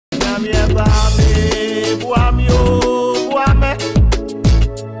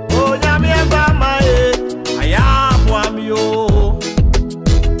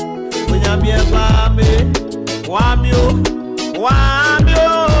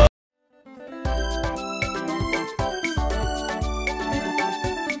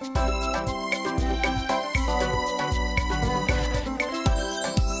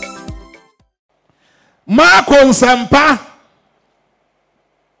Ma konsampa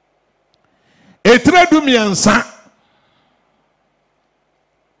etredu miensa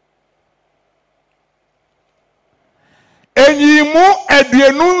enyimu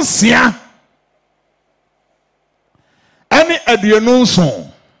aduonunsia ani aduonunso.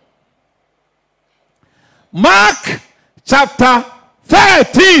 Mark chapter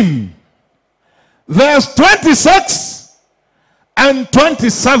 13 verse 26 and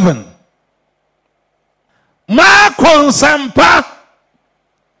 27. Ma konsampa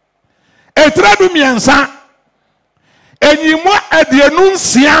etradu miensa enyimu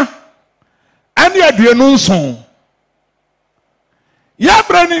aduonunsia ani aduonunso. Ya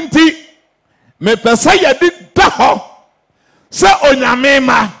braninti me pesa yedi daho se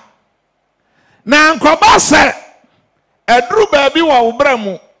onyamema na nkoba se edru baabi wa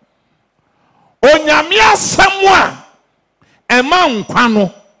obramu onyame asem a ema nkwa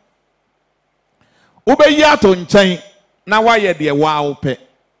no ubeyi ato nchen na waye de wa ope.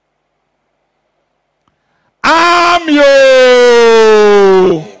 Amyo.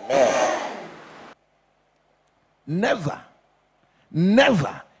 Amen.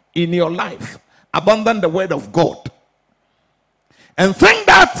 Never in your life abandon the word of God and think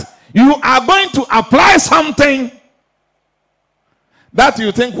that you are going to apply something that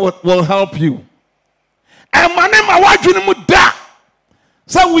you think will help you. And my name I want you to da.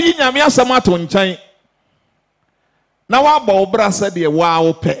 So we nyame asem ato nchen na wa ba obra se de wa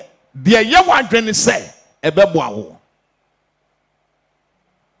ope de ye wa dwene se ebebo awo.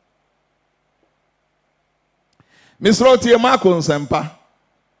 Misro tie ma konsempa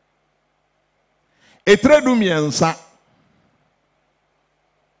etredu miensa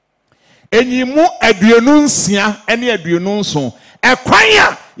enyimu aduonunsia ene aduonunso ekwan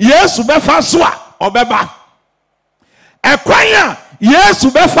a Yesu befa so a obeba ekwan a Yesu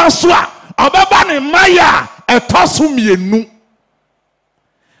befa so a obeba ne maya etoso mienu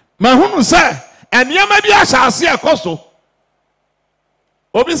mahunu se eniyama bi asase ekoso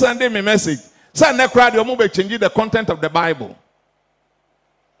obi send me message. Say next radio move change the content of the Bible.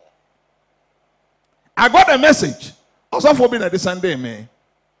 I got a message. Also for being at the Sunday, man.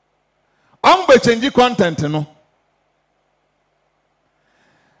 I'm be change content, no.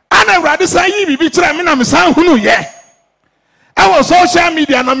 And I rather say you be try me na me san hunu ye. I was social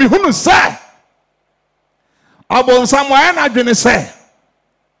media na me hunu say. Abon somewhere na dwene say.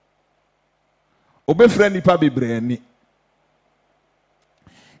 Obe friend nipa bebre ani.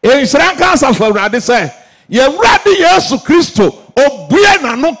 In Shranka for Radi say, ye Radi Yesu Christo, obue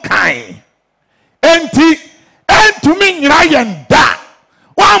na no kai. Enti, to me Ryan da.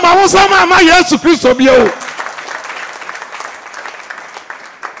 Wa ma wosama ma Yesu Christo bio.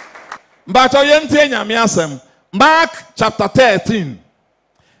 But oyente nyame asem. Mark chapter 13,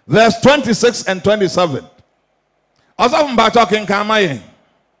 verse 26 and 27. Also mbato kenkama yen.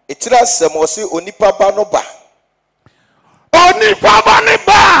 Itira semosi onipa ba no ba.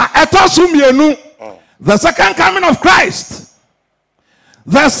 The second coming of Christ.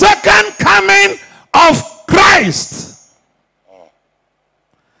 The second coming of Christ.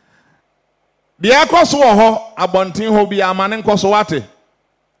 The echoes were ho abontin ho bi amane nkoso wate.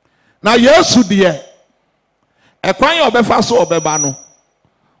 Na Yesu de e kwan obefa so obeba no.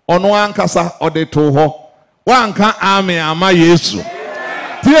 Ono ankasa ode to ho. Wanka ame ama Yesu.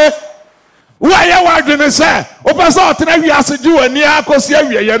 Tie why you are going to say, O Pastor, you are to do a near Cosia,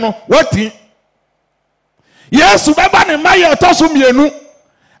 you know what? Yes, Baba and Maya Tosum Yenu,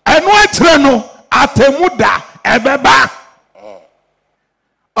 and what Treno at Temuda, Ebeba.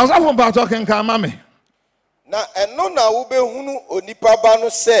 As often about talking, Kamame. Now, and no now will be Hunu or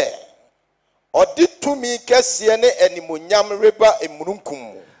Nipabano say, or did to me Cassiane and Munyam River in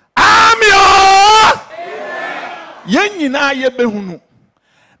Murunkum. Amio Yenina Yebehunu.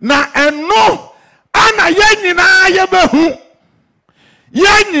 Na eno ana yenyina yebehu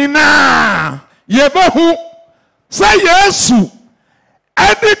yebehu say Yesu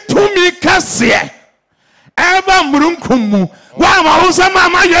edi tumi kase eba murunkum wa ma wo sama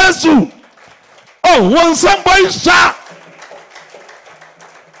ma Yesu oh won some boy sha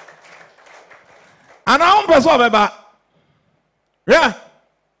ana on person beba yeah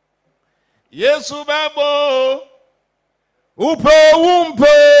Yesu bebo Upo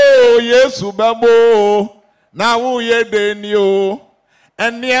Yesu babo na wo ye deni o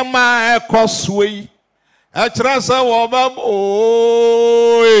eniema ekoswe ekrasa wo babo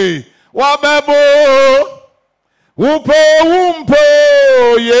wo babo wumpo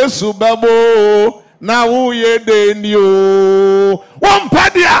Yesu babo na wo ye deni o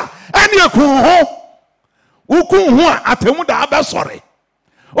wompadia eni ekunho ukunho atemu da abesore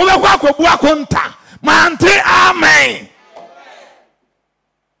obekwa akobu akonta mante amen.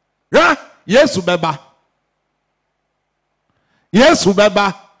 Yeah, Yesu beba. Yesu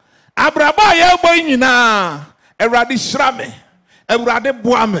beba. Abraba ye boy nyina. Ewrade shrame. Ewrade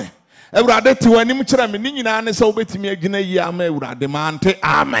boame. Ewrade tiwanim kire me ni nyina ne se obetimi agina yi ama ewrade mante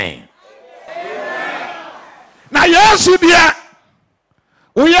amen. Na Yesu dia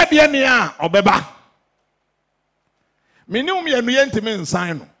uye dia ne a obeba. Minimum ye no yentime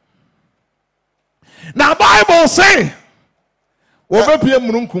nsan no. Na Bible say every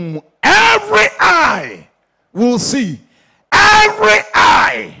eye will see. Every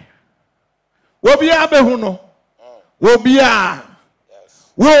eye will be abehuno. Will be a.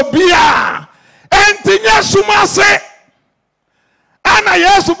 Entinya sumase. Ana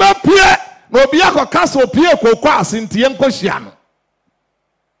Yesu be pie. Will be a castle pie kokwas in Tienko.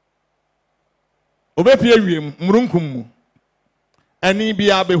 Obepie wiem murunkum. Ani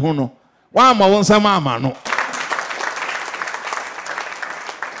bi abehuno. Wa ma won sama no.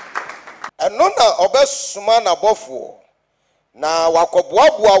 Eno na obesuma na bofo na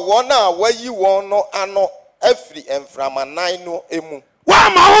wakoboaboa won a wayi won no ano afri emframanan no emu. Wa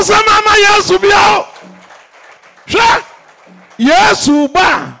ma won sama ma Yesu bia. Hwe Yesu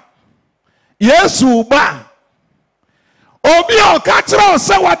ba. Obi o ka kire o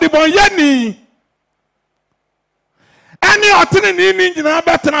se wade bon yani. Ani otene ni nyina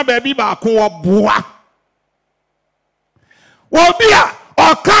betena ba bi ba ko oboa. Obi a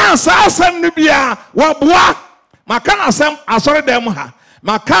oka asasem no bia woboa maka na asem asore dem ha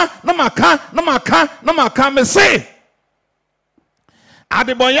maka me say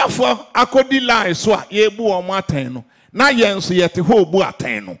adeboyafo akodi line so a ye bu o mo aten no na ye nso ye te ho bu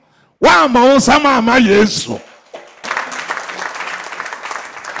aten no wa ma won sama ama Yesu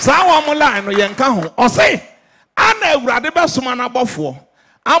sa wa mo line no ye nka ho o say ana ewurade besoma na bofo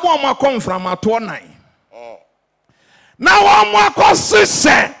abo mo akomframato nan na wa mo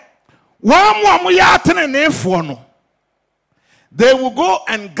akosise wa mo ya tene nefo no they will go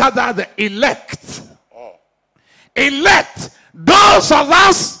and gather the elect. Elect those of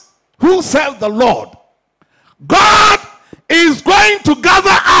us who serve the Lord. God is going to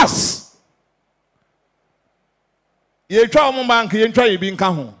gather us. Ye twa mo bank ye twa ye bi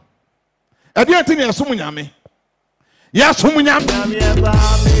nka ho. E de ati ne asum nyame. Ye asum nyame.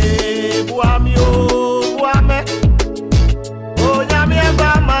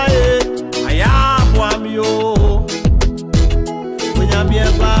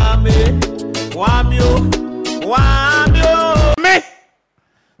 Me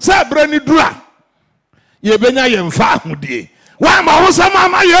sa brani dura ye benya ye mfa ahudie wa ma ho sama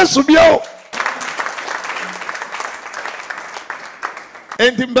ma Yesu bio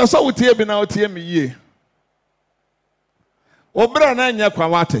enti mbeso wotie bi na wotie me yie obra na anya kwa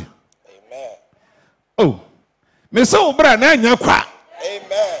wate amen. Oh me so obra na anya kwa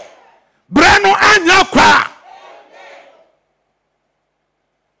amen. Bra no anya kwa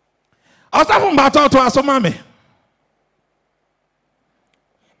asafo mbato to asoma me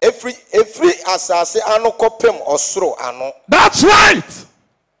every asase ano kopem osoro ano. That's right.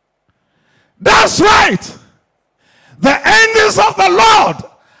 The angels of the Lord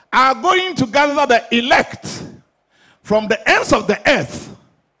are going to gather the elect from the ends of the earth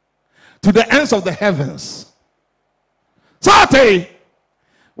to the ends of the heavens. So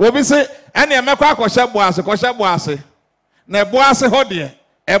we be say any emekwa akoshe boase na boase ho de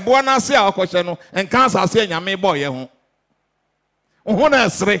ebo na se a akoshe no enka asase anyame boye ho na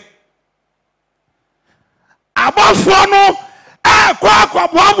esre abafo no akwa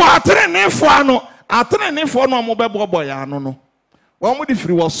boabo atenefo ano mo bebo ya ano no wo mo di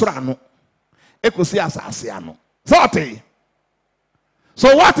firi wo soro ano ekosi asase ano.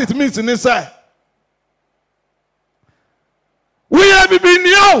 So what it means in this we are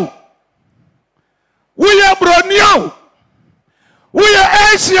bibinio, we are bronio, we are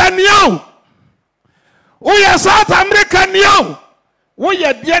Asianio, we are South Americanio, we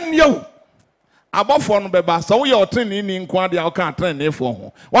are Dianio. Above one beba, so we are training in Quadia, I can't train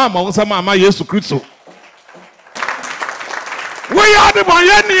for one month. Some Mama Yesu Christo. We are the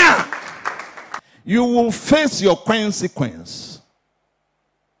Bayania. You will face your consequence.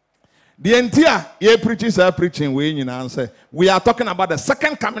 The entire ye preachers are preaching we in answer. We are talking about the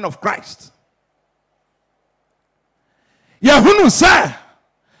second coming of Christ. Yahunu say,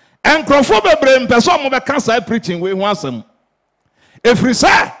 and crofobia brain person of cancer preaching we want some. If we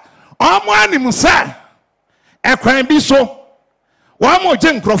say, Omo say, a crime be so, one more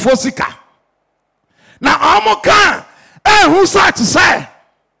gen crofosika. Now, Omo can, who such say,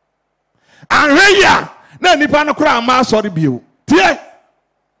 and Raya, then Nipano Kra ma sorry bill. Tie,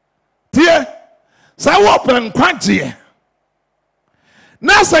 say open quantity.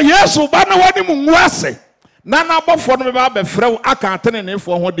 Now say yes, Ubana wadi mungwase. Nana bofo no ba be frɛ aka atene ne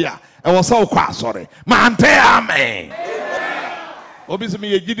fo ho dia. E wo so kwa sorry. Mante amen. Obi se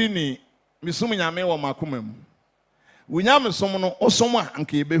me yegidi ni misum nyame wo makoma mu. Wunya mesom no osom a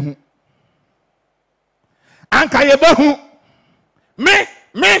anka yebehu. Anka yebehu. Me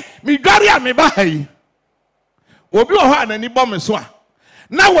dware a me ba hai. Obi wo ho anani bɔ me so a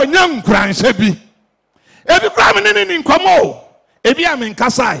na wonya nkranhye bi ebi kra me ne nkomo ebi a me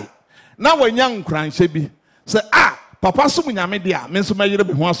nkasai na wonya nkranhye bi say papa sum nyame dia me nso mayere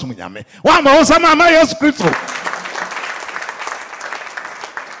be ho asum nyame wa ma wo sama ma Yesu Kristo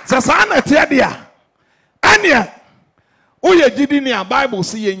sasa na tie dia ania wo ye gidi ni a Bible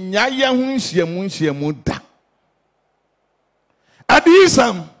say ye nya ye ho nhyiamu da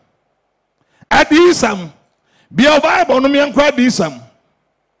adisam bia Bible no me nkwa adisam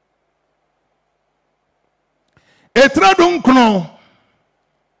etradun kuno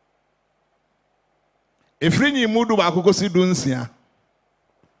efrinyi mudu ba kokosi dunsia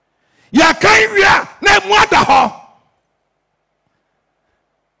ya kanwia na muada ho.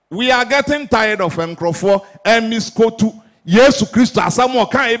 We are getting tired of enkrofo and miskotu Yesu Kristo asamo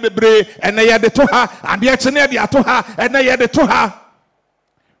kan ebebre ene ye de to ha ade e chene de ato ha ene ye de to ha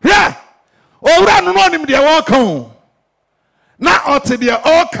hia owura no no nim de wo kan na ote de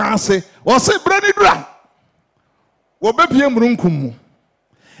o kan se wo se brani dura wo bepie mrunkum mu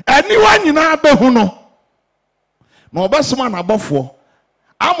ani wa nyina behu no na obesoma na bofo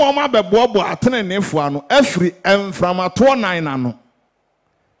amoma bebobo atene nefo ano afri emframato nan na no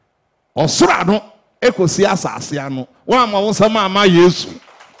osura no ekosi asase ano wa ma wo sama ama Yesu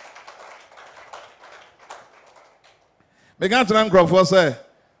began to nkrofo say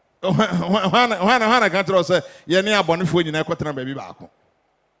wana kan say ye ne abonefo nyina ekotena ba bi baako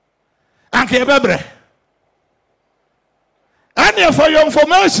anke bebre. And for your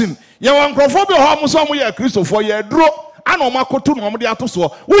information, you want crofobia homo some we are Christo for your draw and on my cotton on the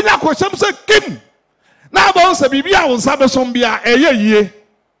atoso. We not question say Kim. Now bounce a bibia on Sabesombia a ye.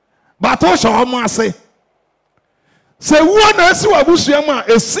 But Osha Homo say one as you are Busiama,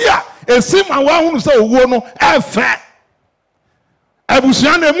 a seer, a sim and one who say wono, a fat. A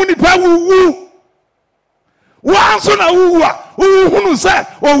Busiana Munipa woo. One son who say,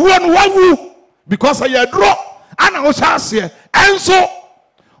 or one woo, because I draw. Ana o chase enso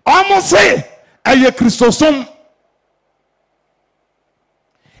almost say aye Christosum.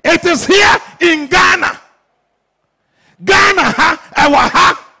 It is here in Ghana ha ewa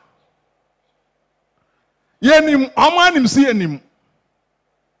ha yenim omanim si yenim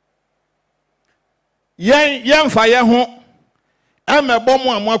yen fa ye ho emebo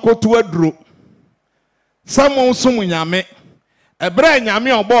mu amakotu aduro samo sum nyame Ebra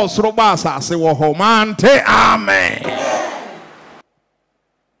nyame obo soro ba asase wo ho mante amen.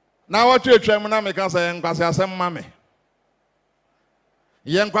 Na what you try na me kan say enkwase asem ma me.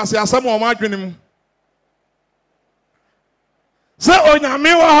 Ye enkwase asem o ma dwenim. Se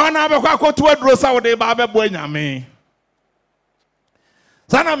onyame wo ho na be kwa kotu aduro sa wo de ba be bo nyame.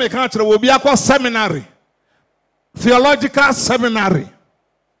 Sana me kan kire wo bi akọ seminary. Theological seminary.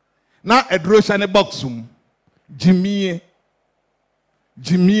 Na aduro sha ne boxum. Jimie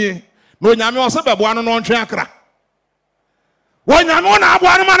no nyame o se bebo ano no ntwe akra wo nyame o na abo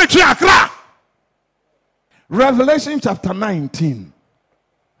ano ma no twe akra. Revelation chapter 19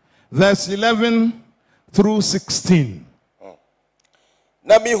 verse 11 through 16.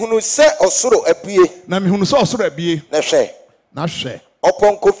 Na mi hunu se osoro abie na hwe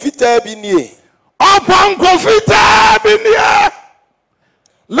oponko fitaa bi nie.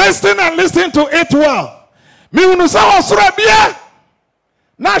 Listen and listen to it well. Mi hunu se osoro abie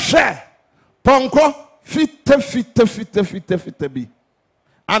na hwe ponko fite bi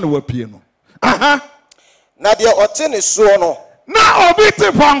ana wapie no na de ote ne so no na obi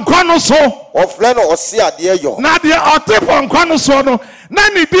te ponko no so ofle no ose ade yo na de ote ponko no so no na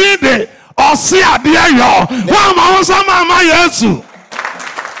ni din de ose ade yo wa ma ho sama ma Yesu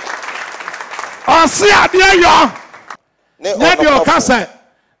ose ade yo ne de o kasa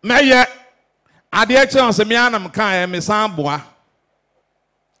meye ade e che on se me anam kan e me san boa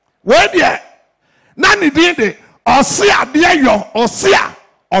Where there? Nani did Osia dear yo, Osia,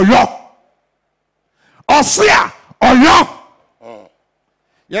 or yo. Osia, or yo.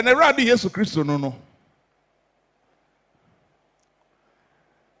 Yanera di Yesu Christo no.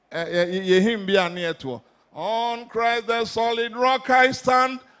 Ye him be near to. On Christ the solid rock I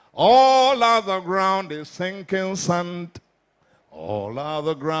stand. All other ground is sinking sand. All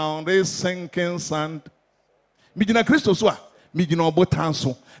other ground is sinking sand. Mijina Christo so. Mijina obotan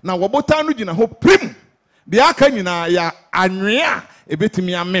so. Na wobotan no jina ho prim. Dia aka nyina ya anwea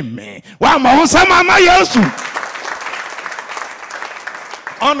ebetimi amemme. Wa ma ho sama ma Yesu.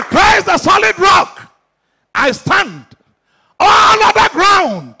 On Christ the solid rock I stand. All other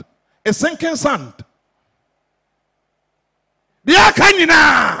ground is sinking sand. Dia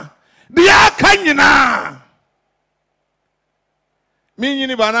kanyina. Me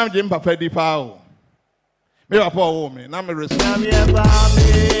nyini ba na mje mpapa di pa o. Me papa wo me na me respect.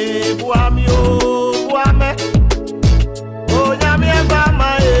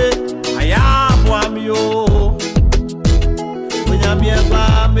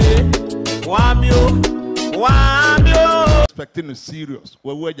 Expecting is serious.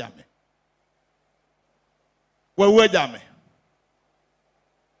 We jame.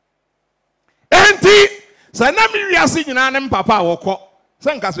 Enti sa na mi wiase nyina ne papa wokọ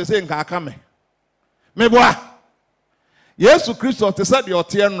se nka se nka aka me boa Yesu Kristo te se de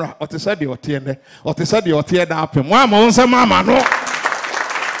ote enra ote se de ote ne ote se de ote da apem wa ma won se mama no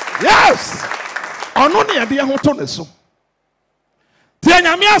yes ono ne de ho to ne so tie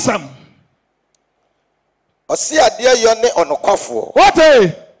nyame asam osi ade yo ne onokwafo what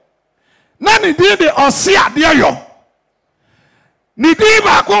na ni de osi ade yo ni di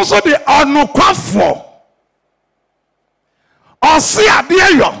ba ko so de onokwafo osi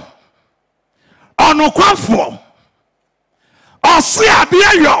ade yo onokwafo osi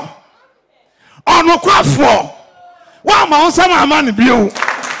ade yo onokwafo wa ma on sama amani bio.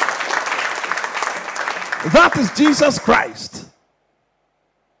 That is Jesus Christ.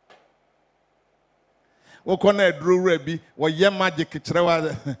 Wo kona edru bi wo ye magic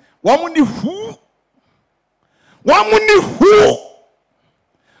kirewa wo mu ni hu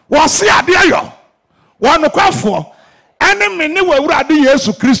wo si ade yo wo nokwafo ene me ne wawurade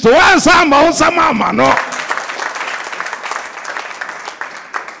Yesu Kristo wa nsa ma on sama ama no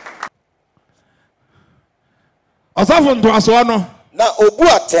asafo ndo aso no na obu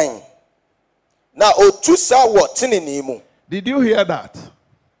aten na otusa wo tinini mu. Did you hear that?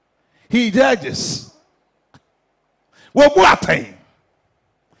 He judges. Wobu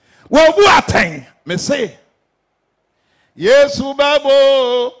aten me say Yesu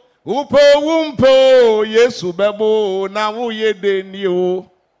babo upo wumpo Yesu babo na wo yedeni o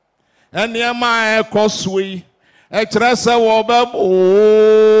ene ma ekosui e kire se wo babo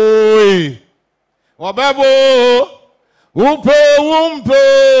upo wumpo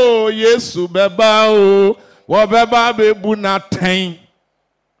Yesu baba o wo baba bebu na ten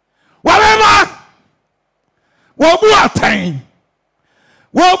wabeba wobu aten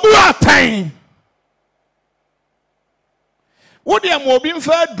wodi am obi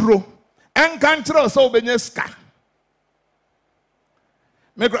mfa duro enka nkyerɛ sɛ obenya ska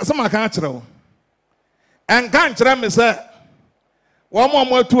me sama kan kyerɛ wo enka nkyerɛ me sɛ wo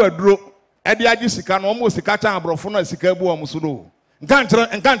mo atu aduro e de agi sika no mo sika kyan abrofo no sika bu o so do enka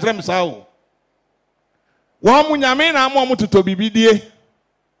nkyerɛ me sa wo mo nyame na mo toto bibidie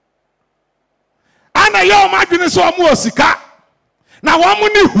ana yo madwene so mo sika na wo mo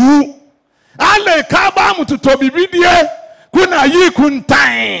ni hu ale ka ba mo toto bibidie kuna yi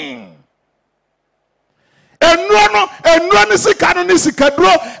kuntan enro no sika no ni sika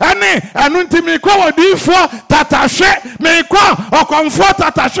duro ane anu ntimi kwa wodifo tatahwe me kwa okomfo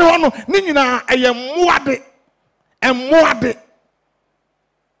tatahwe ho no ni nyina eye mmoade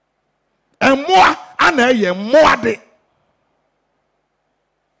emmoa ana eye mmoade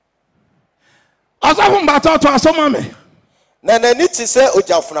asafo mbata to asoma me na nani ti se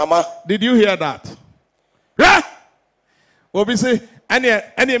ojafunama. Did you hear that? Yeah. Obi say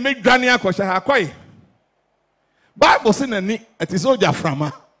any make dwane akosha akoy Bible say nani ati so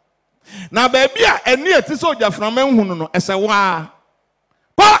ojaframa na ba bia eni ati so ojaframa nhunu no ese wa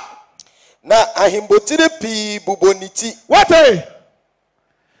pa na ahimbotire pi buboniti. What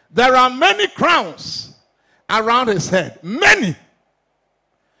there are many crowns around his head. Many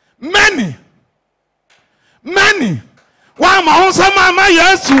wa ma ho sama ma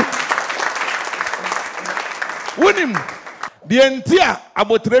Yesu wonim the entire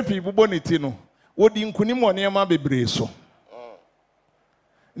abotrepi buboniti no wodi nkunim one ma bebre so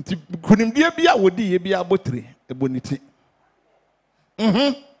nti kunim dia bia wodi ye bia abotre eboniti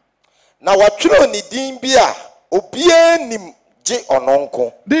Na watwero ni din bi a obie nim je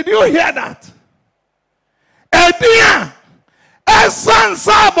ononko. Did you hear that? Edia esan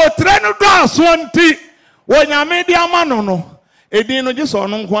sabo trenu do so nti wonyame dia ma no edin no je so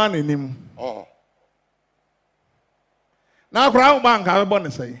ononko anenim. Na akra bank abebo ne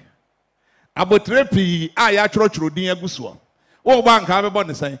sei. Abotre pi a ya choro din aguso. Wo bank abebo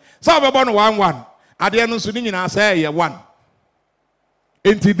ne sei. Sa abebo no 11. Ade no so ni nyina say ye 1.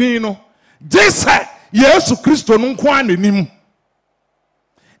 Enti din no Jese Yesu Kristo no nko anenim.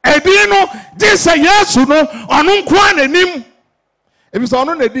 Edin no Jese Yesu no ono nko anenim. Ebi so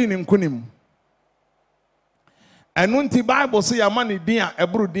ono na din ni nkonim. Enu nti Bible say amani din a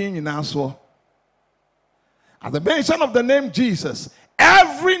ebru din nyina so. At the mention of the name Jesus,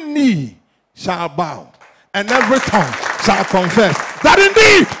 every knee shall bow and every tongue shall confess that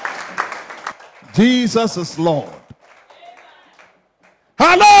indeed Jesus is Lord.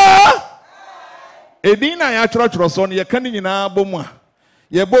 Hello? Edina ya choro so ne yekani nyina bomu a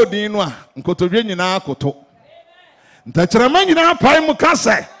ye bodin no a nkotodwe nyina akoto. Ntachrama nyina pai mu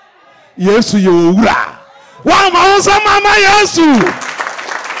kase Yesu ye owura. Wa ma wonsa mama Yesu.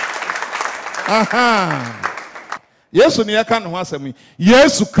 Aha. Yesu ne yaka no ho asem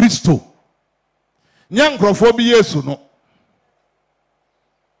Yesu Kristo. Nya nkrofo bi Yesu no.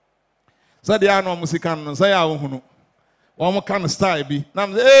 Sade ya no musika no say ya wo hunu. Wo mo kan style bi. Na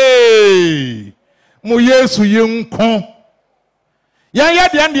hey! Mo Yesu yenko. Ya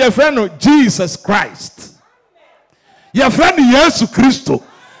de and your friend Jesus Christ. Your friend Yesu Kristo.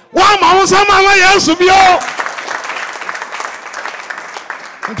 Wa ma won sama wa Yesu bi o.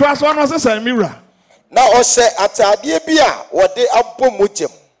 Nto aso no se mira. Na ose atade bi a wode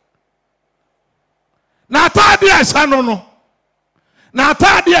abomogem. Na atade asa no no. Na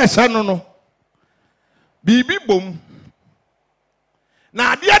atade asa no no. Bibi bom.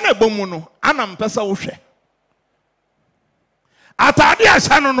 Na ade na bom no ana mpesa wo hwe. Atade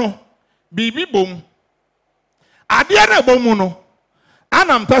asa no no bibi bom. Ade na bom no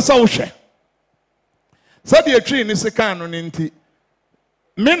ana mpesa wo hwe. Sade atwi ni sekan no nti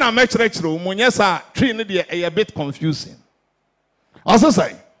me na me kire wo munye sa twi ni de a bit confusing. Also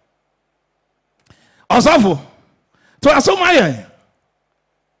say Osafo to asomaye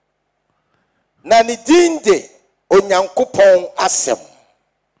na ni din de onyankopon asem.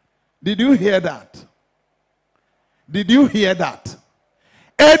 Did you hear that? Did you hear that?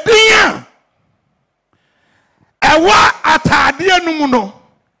 Ediya ewa atade anum no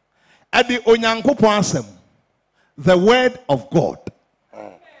edi onyankopon asem. The word of God.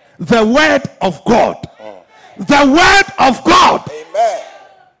 The word of God. The word of God. Amen.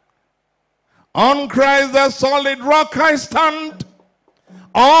 On Christ the solid rock I stand.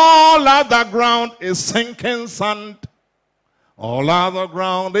 All other ground is sinking sand. All other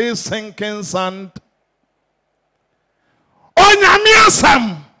ground is sinking sand. Onyame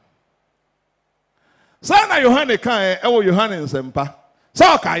asam. Sana Yohane kan ewo Yohane nsempa.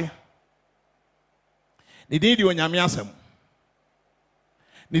 Sa okai. Ni di onyame asam.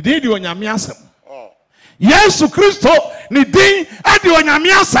 Ni di onyame asam. Yesu Kristo ni din adi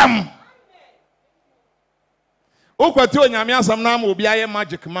onyame asam. Okwati onyame asam na ma obi aye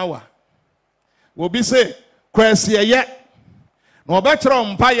magic mawa. Obi say kwasieye. Na obekere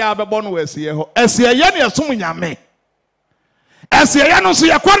mpa ya abebo no wasiye ho. Asieye ne asum nyame. Asieye no so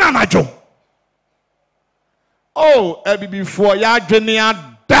yakona najo. Oh, ebibifo ya adwene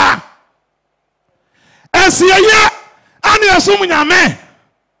ada. Asieye ani asum nyame.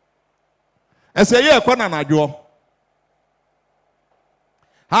 Asieye yakona najo.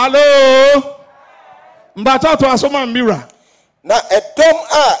 Hello. Mbata to asoma mira. Na edom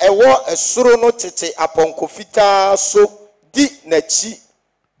a ewo esoro no tete aponkofita so di nachi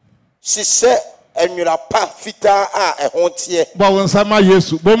sise enwura pa fita a ehontie. Bo wonsama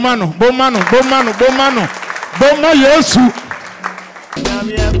Yesu. Bomano. Boma Yesu.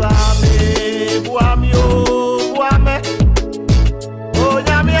 Nyame eba me buami o buame. O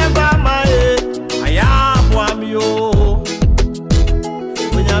nyame eba ma e aya buami o.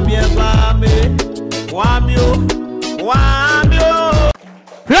 O nyame eba me buami o.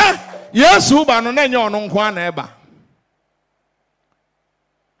 Yeah, Yesu ba no na nya ono nko ana eba.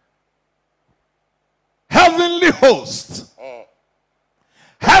 Heavenly host.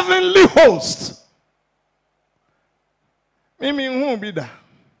 Heavenly host. Mimi hu bi da.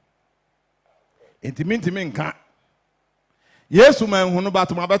 Intimi nka. Yesu man hu no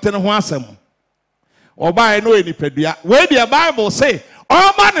batuma bete ne ho asem. Oba e no enipadua. We the Bible say,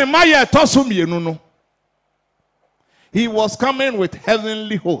 all man in my tosu mienu no. He was coming with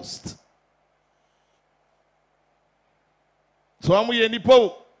heavenly host. So amu ye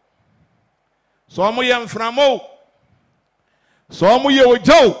nipo. So omo ye mframo. So omo ye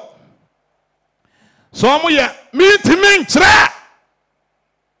ojo. So omo ye mitimi nkyere.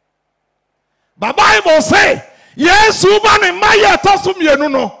 The Bible say, yes, uban maya tosum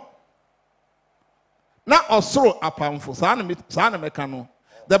yenuno. Na osro apamfo sana mekano.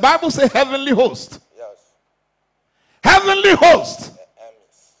 The Bible say heavenly host. Yes. Heavenly host.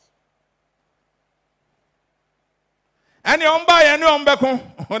 Any omba any ombeko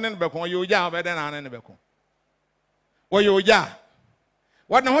onen beko you ja obeden anen beko. Wo you ja.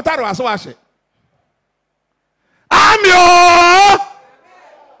 What na hotaro aso ahye. Amio.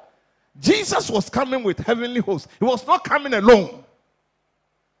 Jesus was coming with heavenly hosts. He was not coming alone.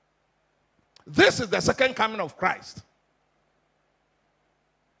 This is the second coming of Christ.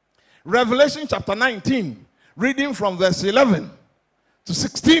 Revelation chapter 19, reading from verse 11 to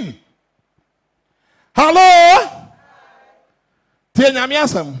 16. Hello?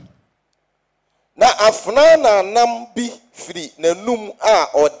 Na afna na nam bi firi nanum a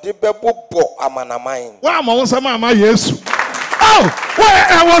ode bebobo amanamain. Wa ma won sama ama Yesu. Oh,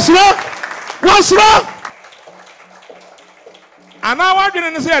 what's wrong? And I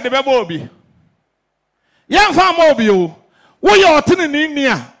want to say the baby. Young farm obi o. Wo ye otini ni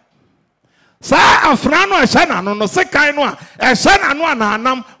nia. Sa afra no ehye no sekan no a ehye no na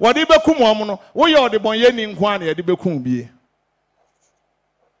anam wo de bekum omo no. Wo ye ode bonye ni nko na ye de bekum bie.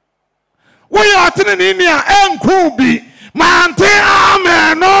 Wo ye otini ni nia enku bi. Mante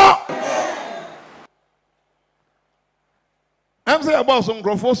amen no. I'm saying about some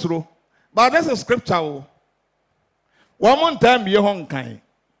grofosro, but that's a scripture. One time be home kind.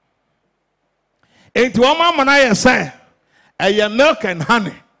 It woman man I say, a milk and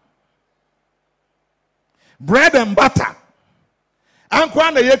honey, bread and butter. And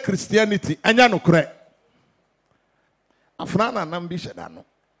when they Christianity, and you know correct. Afrana nambi shedano.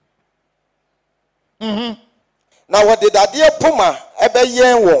 Now what did that dear Puma ebe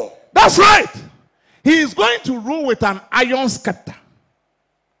yen won? That's right. He is going to rule with an iron scepter.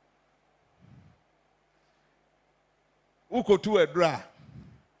 Uko tu edra.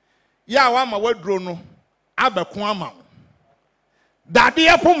 Ya wama wedro no abeko ama. Dade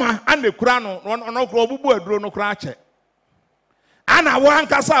epoma ane kura no ono kura obubu edro no kura ache. Ana wa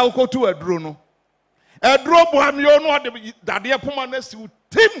nkasa uko tu edro no. Edro bo amio no de dade epoma na si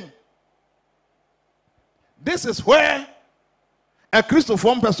tim. This is where a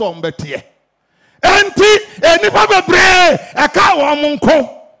Christopher person betie. Enti enipa bebre eka wo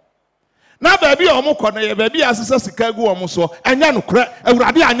monko na baby omuko na ye baby asesa sika gu omo so enya no kra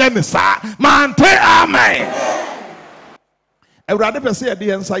awurade anya ne saa mante amen awurade pese ye de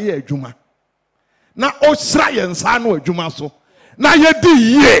yensa ye adwuma na osra yensa no adwuma so na ye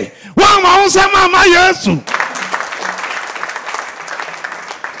di ye wa ma wonsa mama Yesu.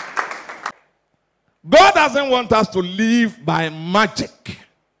 God doesn't want us to live by magic.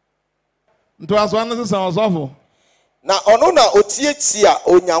 Na ono na otietia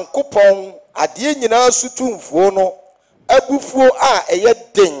onyankopon ade nyina sutumfuo no abufuo a eye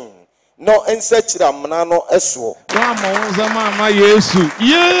den no ensachira mna no eso wa ma zama ma Yesu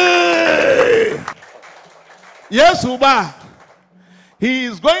Yesu ba he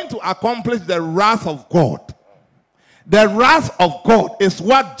is going to accomplish the wrath of God. The wrath of God is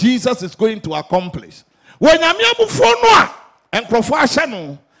what Jesus is going to accomplish. When yami abufuo no a enkrofo ahye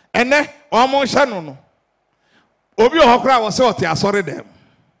no ene omo hye no obi ohokra wo se ote asori dem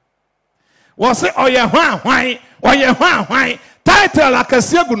wo se oye hwan title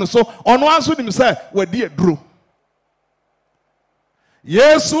akase agunu so ono anso nim se wadi aduro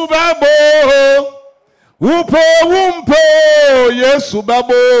Yesu babo wumpo Yesu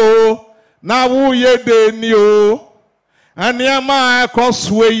babo na wo yedeni o aniama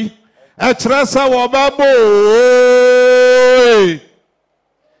ekoswei ekresa wo babo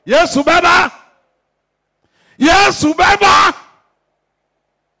Yesu baba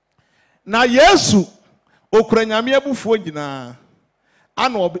na Yesu okura nyame abufuo nyina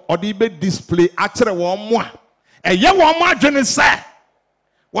ana odi be display akere wo mo a eye wo mo adwene se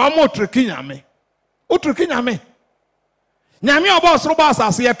wo mo treki nyame o treki nyame obo soro ba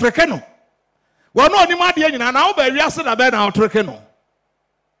asase ye treki no wo no oni ma de nyina na wo ba wiase da be na o treki no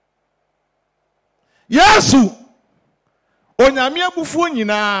Yesu onyame abufuo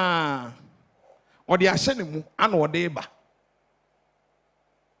nyina odi ahye ne mu ana odi ba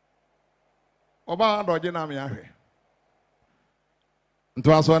oba doje na me ahwe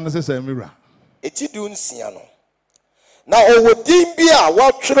nto aso na se samira etidu nsia no na owodin bi a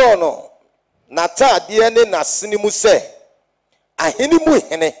wotwero no na taade ne nasene mu se ahene mu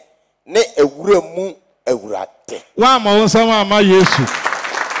hene ne ewura mu ewurade wa ma won sama ama Yesu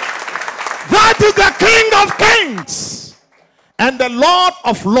That is the King of Kings and the Lord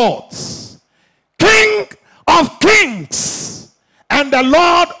of Lords. King of Kings and the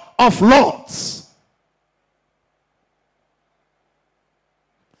Lord of Lords.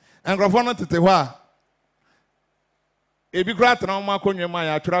 And Gravana Tetewa. Ebi kura na ọma konye ma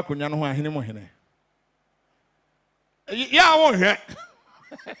ya atwara konya no ho ahene mo hene. Ya wo hwe.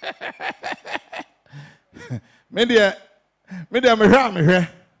 Media me hwe.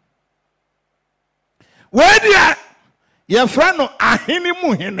 We dia ye fra no ahene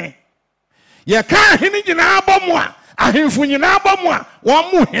mo hene. Ye ka ahene nyina abomo a ahemfu nyina abomo a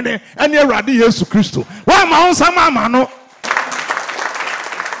won mo hene ene Awurade Yesu Kristo. Wa ma won sama ama no.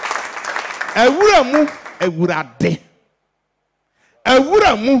 Ewura mu Awurade.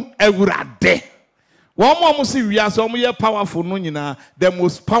 Ewurade. One more see we are some powerful no nyina, the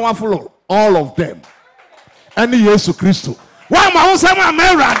most powerful of all of them. And Yesu Kristo. One more sama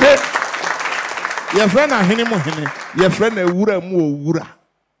Awurade. Your friend ahene mo hene, your friend ewura mu owura.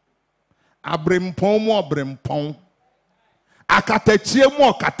 Abrempon mo abrempon. Akatechie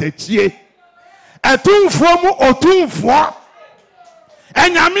mo akatechie. Etumfo mu otumfo.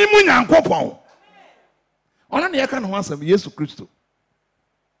 Enyame mu nyankopon. Ona ne yaka no asem Yesu Kristo.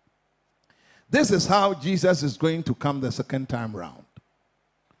 This is how Jesus is going to come the second time round.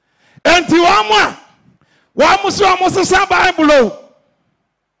 Enti wa mu se Bible.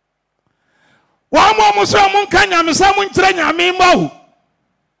 Wa mu se mu kan nyame se mu nkyere nyame mo.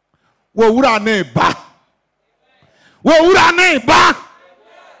 Wo wura ne ba.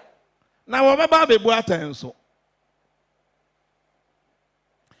 Na wo beba bebu atenso.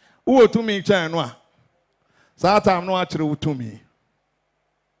 Wo tumi kyan no a. Satan no akere wo tumi.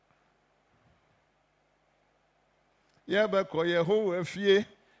 Ye be ko Yehowa fie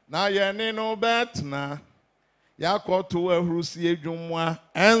na ye ne no betna yakoto ahrusi edwumwa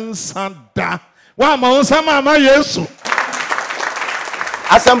ensada wa ma onsama ma Yesu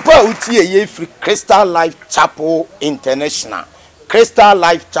asampa utie ye free Crystal Life Chapel International. Crystal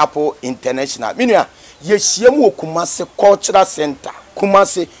Life Chapel International. Minua ye hyiam Kumase Cultural Center.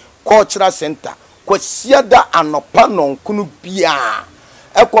 Kumase Cultural Center. Kwasiada anopa nonkunu bia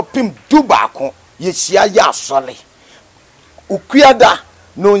ekopim dubako ye hia ya asole. Ukuada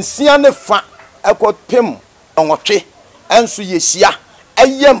no nsia ne fa ekopim onwotwe enso ye hia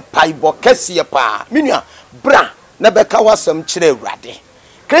eyem paibo kese pa. Minua bra na beka wasam kire Awurade.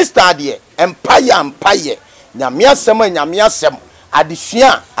 Crystal de empire nyame asem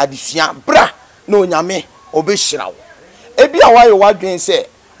adesua bra na onyame obehirawo ebi awaye wadwen se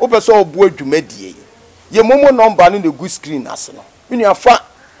opeso obu adwumadie ye momo number no the good screen ase no menu afa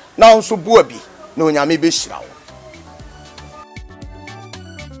na nso bu abi na onyame behirawo